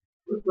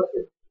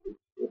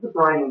 it's a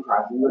brining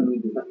process. You wouldn't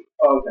need to do.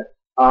 Oh, okay.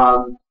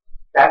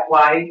 That's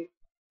why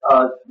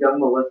young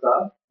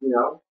Melissa,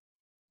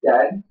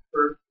 dead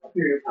for a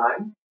period of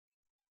time,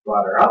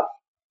 brought her up.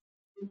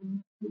 We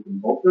can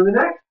bolt through the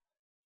neck.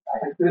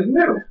 Back into his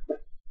new.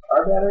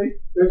 Our battery?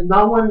 There's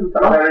no one.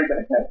 Our battery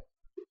back then.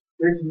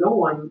 There's no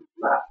one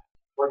left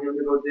for him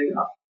to go dig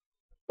up.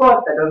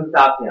 But that doesn't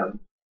stop him.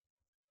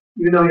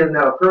 Even though he doesn't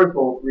have a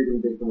purposeful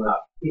reason to dig someone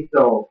up, he's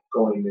still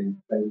going and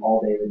spending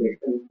all day in the dig.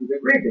 And he's a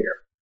grave digger.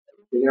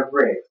 Digging up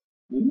graves.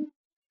 Mm-hmm.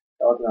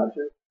 That was not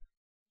true.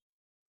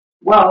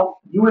 Well,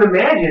 you would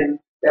imagine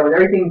that with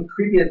everything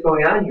creepy that's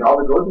going on here, all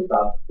the ghosts and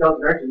stuff,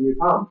 Skeleton Archer is a new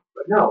problem.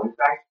 But no, in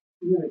fact,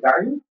 he's in the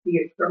garden, he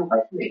gets startled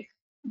by snakes.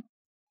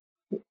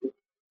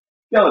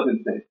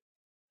 Skeleton thing.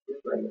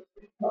 Just like a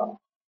snake.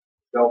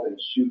 Skeleton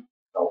shoot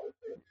skeleton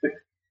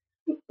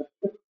things.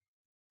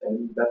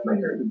 And that's my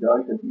hair. The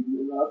dog that beat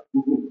me up.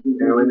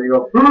 And when they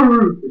go,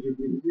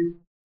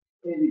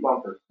 Andy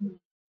Bumper Smith.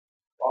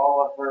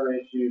 All of her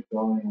issues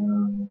going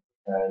on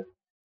because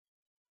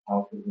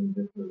house is in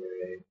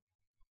disarray.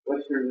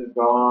 Whiskers is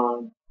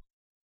gone.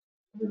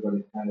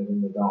 Everybody's kind of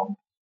in the dumps.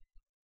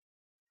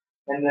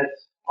 And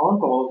this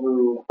uncle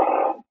who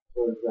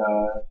was,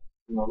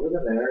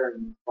 living there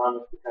and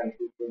promised to kind of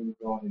keep things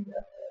going,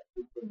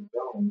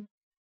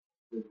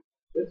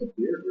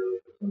 disappeared really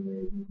for some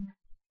reason.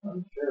 I'm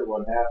not sure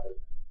what happened.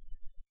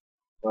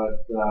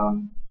 But,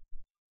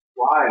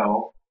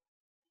 while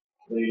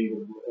lady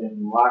was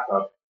in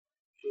lockup,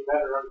 she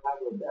met her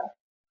untimely death.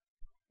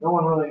 No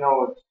one really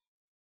knows.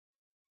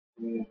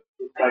 I mean, it's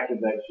suspected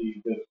that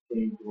she just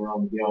came to her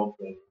own guilt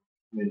and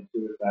committed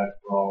suicide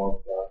for all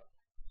of the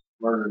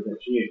murders that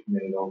she had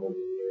committed over the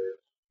years.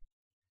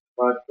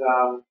 But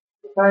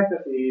the fact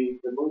that the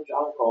Mooch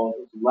uncle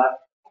just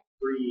left a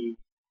free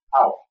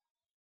house,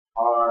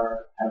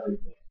 car,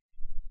 everything,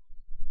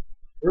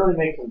 really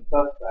makes him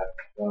suspect.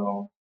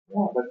 So,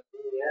 yeah, but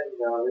in the end,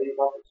 Lady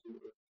Bumper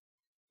Smith.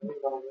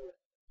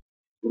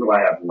 What do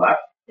I have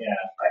left?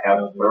 Yeah. I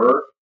have her,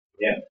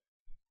 him,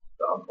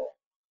 the uncle,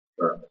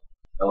 Sherman.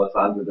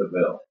 Alessandra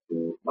DeVille,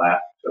 who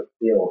last took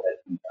ill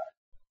at tea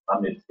time,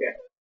 amid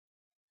scandal.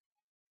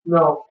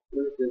 No,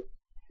 it was just,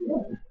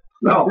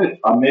 No,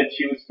 amid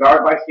she was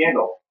scarred by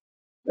scandal.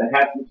 Then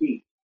had some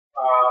tea.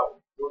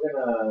 We're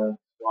gonna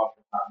swap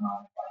the top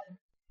modifier.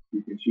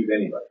 You can choose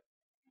anybody,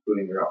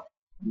 including your own.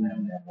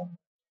 And then one.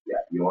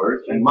 Yeah,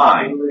 yours and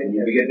mine, and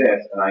you get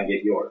this, and I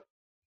get yours.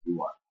 You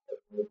want.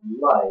 would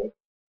like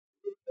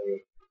to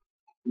say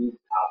these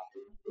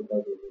options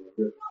because it was a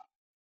good option.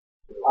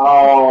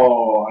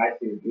 Oh, I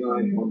see. You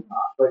only have one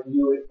top. But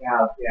you would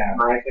have,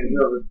 Mike and you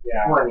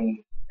have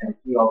 20, and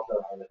he also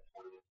has a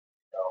 20.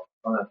 So,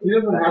 he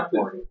doesn't have to,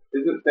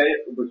 does it say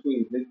it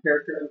between his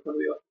character and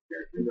somebody else's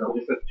character? No,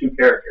 it just says 2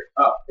 characters.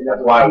 Oh, and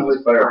that's why I he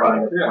was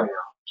clarifying. Yeah.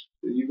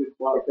 So you could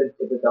swap. It's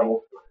a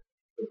double swing.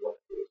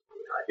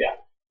 Yeah.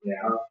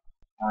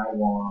 I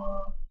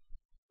want.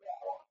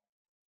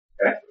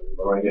 Okay.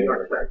 What do I get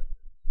your turn?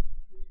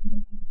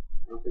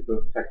 I don't think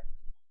those text,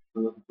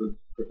 unless it says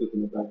put this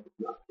in the back, it's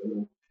not going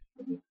to.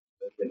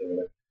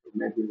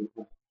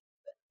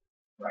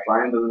 Right.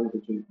 Brian doesn't have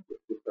to change it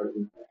to start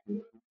in fact.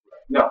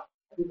 No.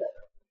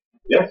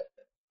 Yes.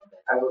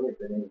 I will get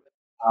the name.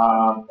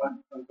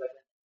 One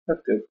second.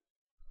 That's good.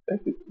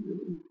 Thank you.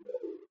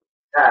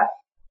 Pass.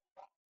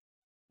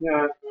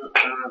 Yeah.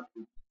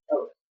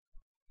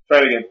 Try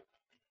it again.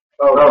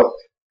 Oh.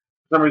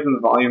 For some reason,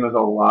 the volume is a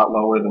lot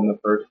lower than the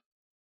first.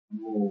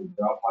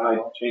 I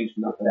changed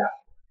nothing.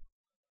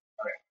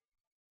 Okay.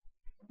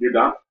 You're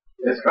done?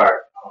 Discard.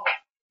 Oh.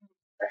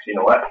 Actually, you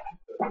know what?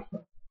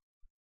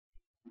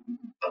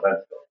 Oh,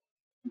 that's good.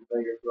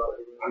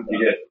 You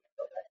did.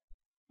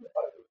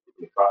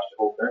 You crossed the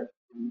whole thing.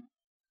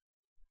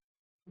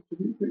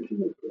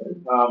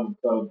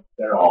 So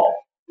they're all.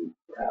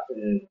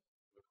 Including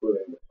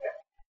the cat.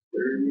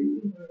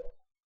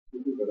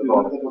 The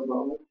bonus.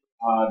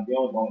 The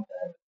only bonus I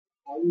have.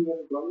 How do you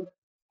have a bonus?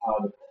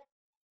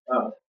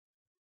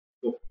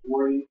 So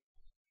 40,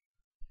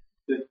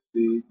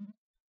 60,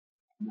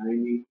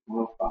 90,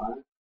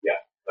 105. Yeah,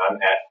 I'm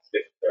at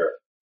 6 or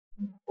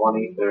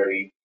 20,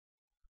 30,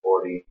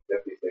 40,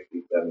 50,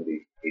 60,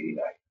 70,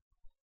 89.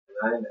 And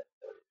I'm at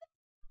 30.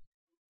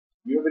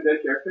 You have a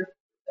dead character?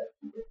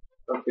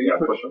 Okay, you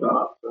push them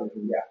up. So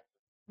and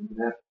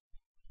that's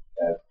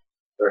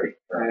 30.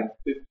 I have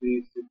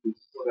 50, 60,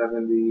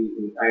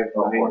 70, I have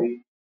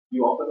 90.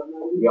 You also have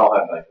 90? We all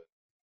have 90.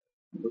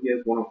 So he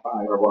has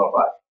 105. Or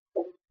 105.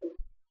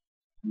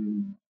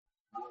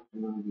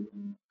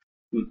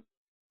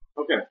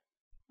 Okay. I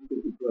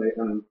think we play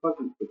an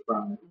unpleasant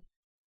surprise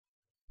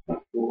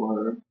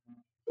for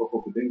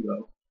Local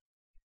Bingo.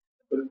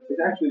 But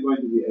it's actually going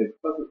to be a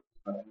pleasant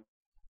surprise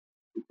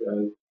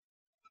because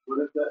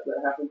what is that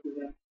happened to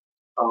him?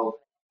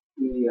 Oh,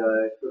 he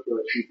took a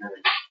tea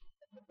time.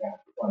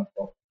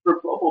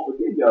 For Local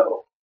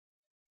Bingo,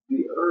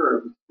 the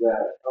herbs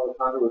that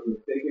Alessandra was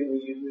mistakenly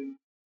using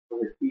for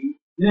her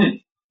tea,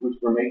 which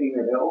were making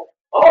her ill,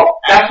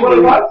 That's what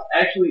it was?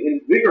 actually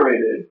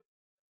invigorated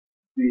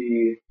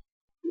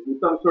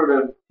some sort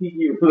of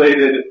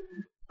tea-related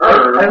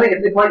herb. I think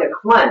it's like a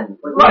cleanse.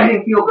 Like Right. you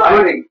didn't feel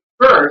good at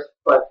first,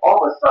 but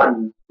all of a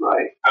sudden,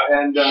 Right.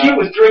 And She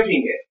was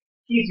drinking it.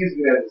 He's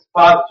using it as a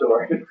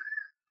suppository.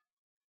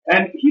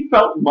 and he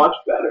felt much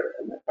better,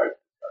 and that part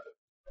started.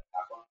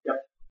 Yep.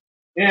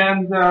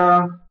 And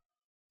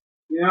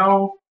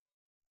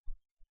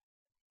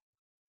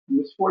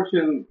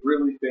misfortune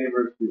really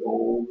favors the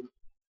old.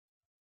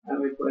 And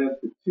we play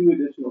up to 2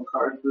 additional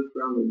cards this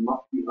round. They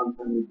must be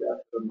untimely death.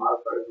 The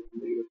modifiers is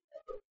negative.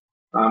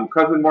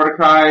 Cousin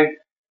Mordecai,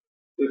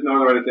 there's no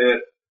other way to say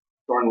it.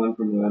 Torn limb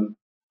from limb.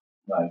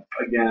 Nice.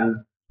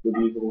 Again, the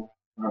Weasel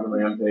on a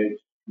rampage,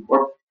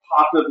 or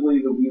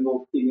possibly the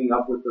Weasel teaming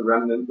up with the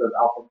remnants of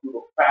Alpha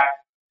Poodle's pack,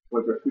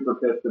 which are super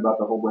pissed about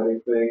the whole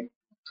wedding thing,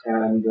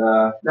 and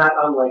Not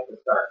unlike the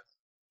Starks.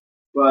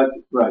 but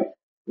right,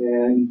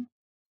 and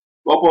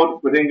Bobo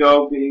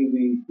Badingo, being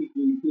the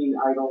tiki teen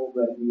idol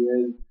that he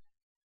is,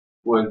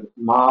 was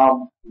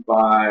mobbed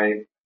by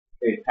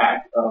a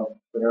pack of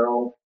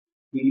feral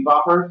Petey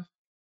Boppers,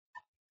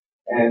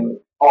 and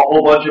A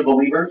whole bunch of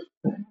believers.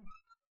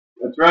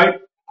 that's right,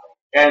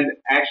 and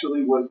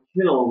actually was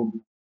killed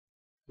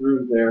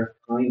through their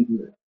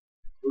kindness.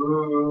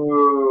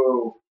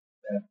 Ooh.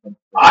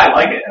 I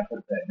like it. That's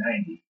at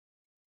 90.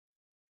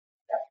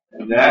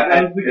 And that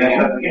ends the game.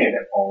 That's the game.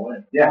 That Paul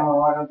wins. Yeah.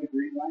 Oh, I don't get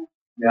green light.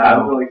 Yeah, I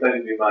was really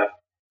excited to do mine.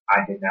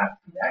 I did not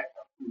see that.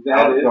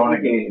 That is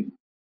the game.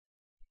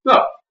 So,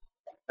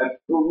 I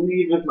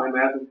believe if my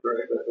math is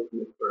correct, I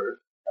opened it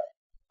first.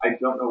 I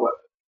don't know what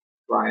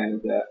Brian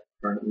is at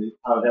currently.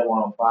 I was at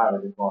 105.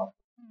 I just lost.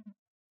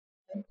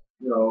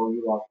 No,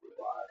 you lost a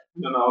lot.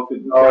 No,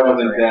 because you Oh,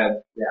 wasn't that's dead.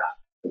 Yeah.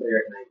 So you're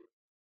at 90.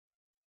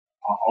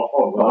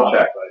 I'll double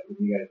check, but if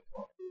you guys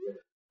want to do it.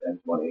 10,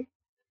 20,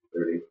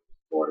 30,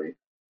 40,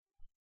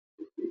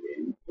 50,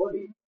 80,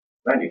 40,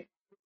 90.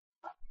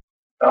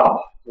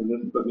 Oh, so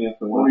this put me up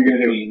to What are you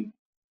gonna do? 115.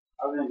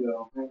 I'm gonna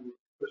go. I'm gonna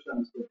push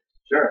on the switch.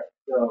 Sure.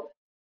 So,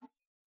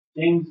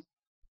 James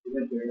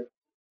Winter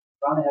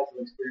finally has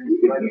some experience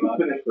You writing can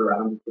about it. finish the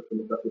round and put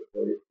them up with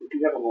stories. If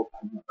you have a little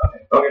time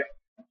left. Okay.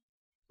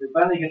 So he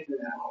finally gets to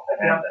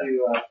attempt to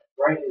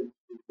write his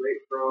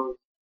great prose,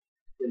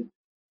 his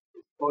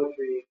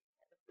poetry.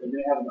 He's going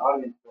to have an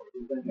audience for it.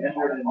 He's been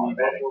entered in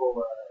the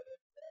local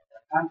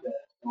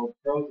contest called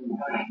Prose and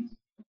Times,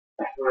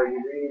 where he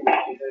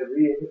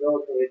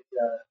rehabilitates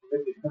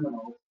convicted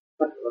criminals.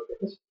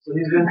 So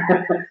he's been.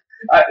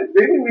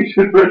 Maybe we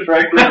should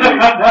retroactively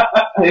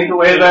take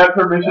away that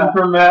permission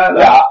from Matt.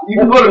 Yeah. You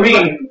can go to me.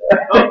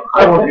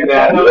 I won't do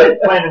that. No, they're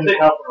playing in the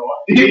cup for a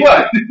while. He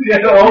was. He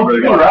had to hold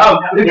two rounds.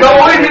 It's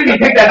always if you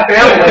pick that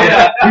family.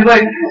 He's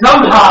like,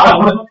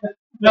 somehow.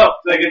 No,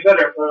 so it gets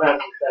better.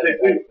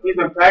 He's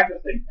been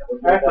practicing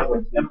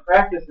and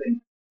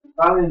practicing. And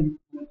finally,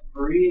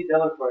 Marie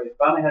Delacroix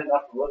finally had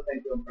enough of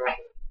listening to him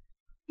practice.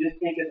 She just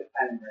can't get the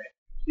timing right.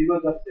 She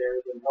goes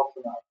upstairs and helps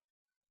him out.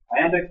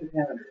 Iambic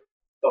pentameter.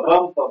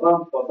 Ba-bum,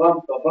 ba-bum, ba-bum,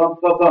 ba-bum,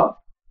 ba-bum.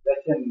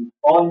 That's him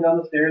falling down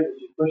the stairs and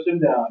she pushed him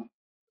down.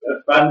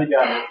 That's finally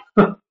got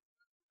it.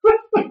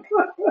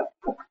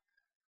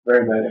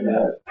 Very nice,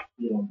 Matt.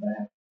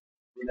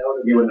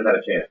 You wouldn't have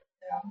had a chance.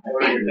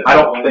 Yeah. I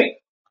don't think.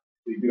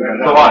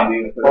 So hold on.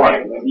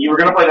 You were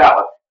going to play that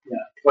one. Yeah.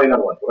 Play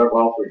another one. What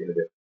else were you going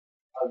to do?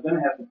 I was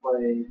gonna have to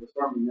play the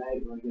Stormy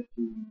Night where I get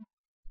to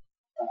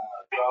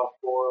draw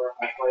 4.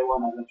 I play one.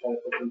 I'm gonna try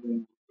to put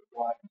something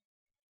black.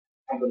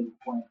 Somebody's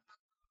playing.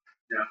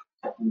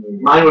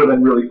 Mine would have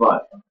been really fun.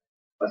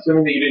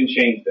 Assuming that you didn't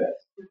change this.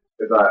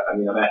 Because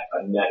I'm at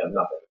a net of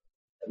nothing.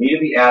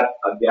 Immediately add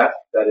a guest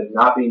that is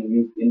not being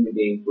used in the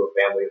game to a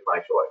family of my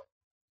choice.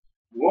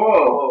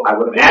 Whoa. I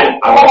would have added.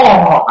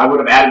 I would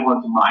have added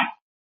one to mine.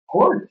 Of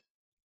course.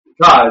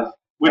 Because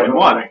Which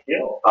one?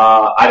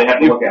 I didn't have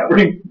to look at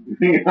it.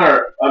 Bring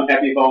our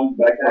unhappy homes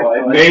back to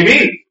life.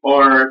 Maybe.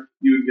 Or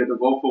you would get the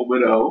woeful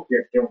widow.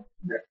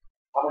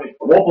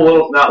 Woeful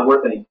Little's not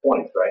worth any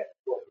points, right?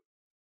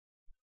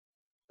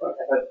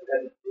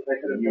 If I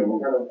could have done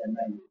Ricardo and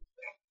then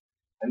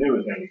I knew it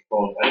was going to be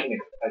close.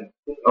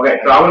 Okay,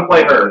 so I would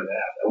play her,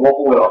 the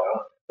Woeful Widow.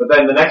 But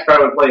then the next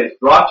card I would play is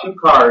draw 2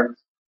 cards.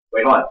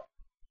 Wait, hold on.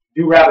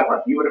 Do Rabbit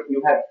Hunt.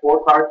 You had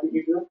 4 cards that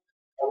you drew?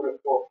 I would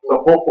have pulled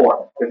So pull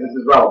 4, because this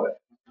is relevant.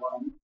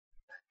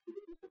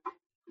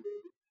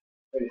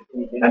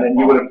 And then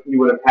you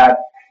would have had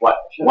what?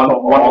 One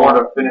more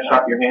to finish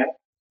off your hand.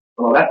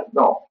 Oh,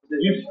 no.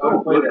 You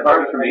still play the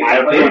cards for me.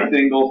 I played played a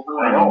single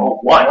time. I know.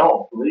 One.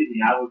 Believe me,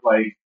 I was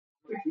like,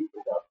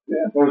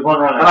 Yeah. there was one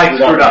round And I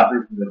screwed up.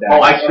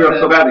 Oh, I screwed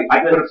up so badly. I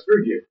could have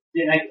screwed you.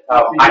 Yeah,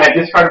 I had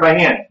discarded my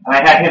hand, and I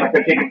had him. I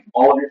could have taken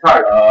all of your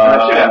cards.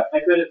 I should have. I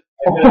could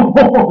have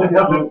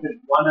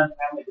one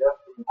untimely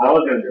death. I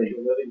was going to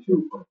take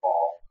 2 for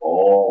Paul.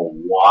 Oh,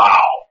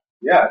 wow.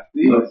 Yeah,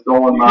 see? You have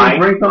stolen You mine. can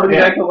bring somebody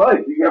back to life.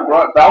 You got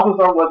brought,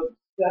 Balthazar was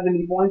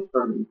 70 points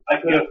for me. I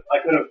could have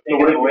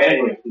taken it away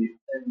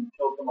and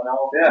killed someone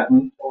else. Yeah.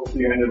 So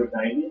you ended with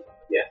 90?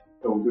 Yeah.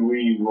 So do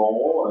we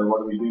roll, or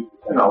what do we do?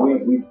 No,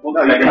 we Well,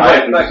 no, you second can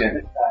place. play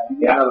second.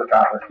 Yeah. Another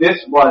copper. This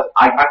was,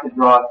 I got to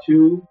draw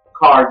 2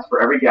 cards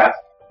for every guest,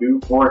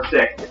 2, 4,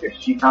 6, because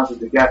she counts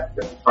as a guest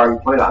because the card you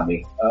played on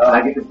me. And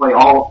I get to play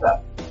all of them.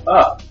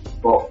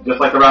 Well, just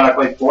like the round I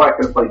played 4, I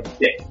could have played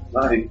 6.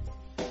 Nice.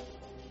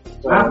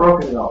 So not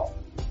broken at all.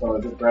 So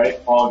is it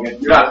right? Paul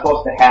gets. You're not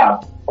supposed to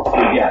have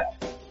a guest.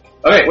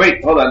 Okay,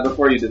 wait, hold on.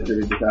 Before you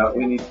distribute this out,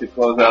 we need to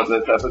close out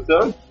this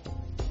episode.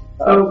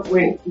 So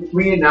wait, did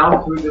we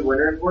announce who the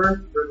winners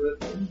were for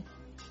this?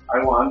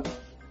 I won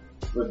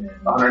with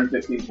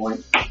 115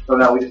 points. So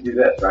now we just do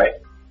this, right?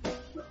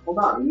 Hold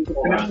on, we need to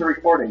finish the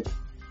recording.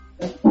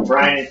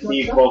 Brian and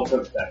Steve both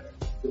took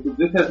second.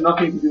 This has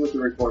nothing to do with the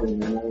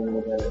recording. I don't know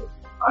what that is.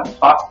 I'm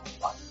talking.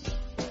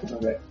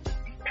 Okay.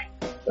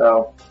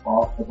 So,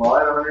 Well, the ball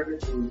at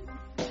 150.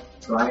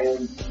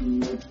 Brian,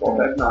 well,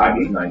 that's I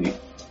was 90. 90.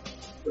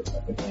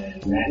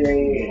 And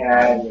CJ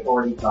had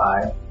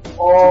 45.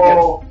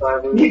 Oh,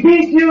 He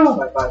beat you!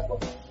 by 5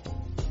 points.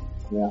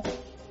 Yeah.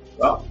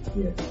 Well,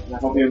 Yeah. I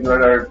hope you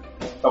enjoyed our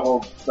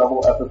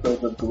double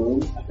episodes of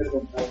Gloom. I could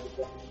have been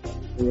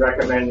we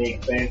recommend the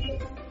expansion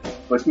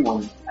But you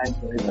won. I'm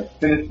sorry, like,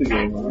 finish the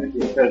game, alright?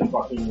 because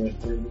fucking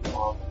with really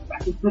long.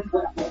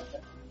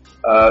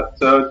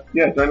 So,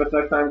 yeah, join us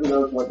next time. Who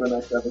knows what the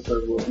next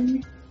episode will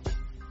be.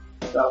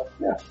 So,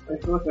 yeah,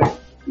 thanks for listening.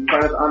 You can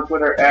find us on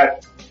Twitter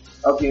at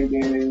LTM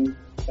Gaming.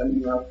 Send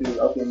an email to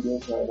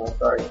LTMGaming.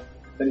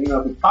 Send an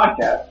email to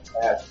podcast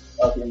at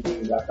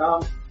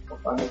LTMGaming.com. Or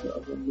find us at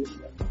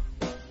LTMGaming.com.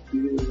 See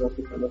you in the rest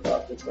of the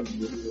process.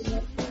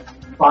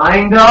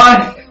 Find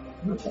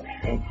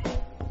us!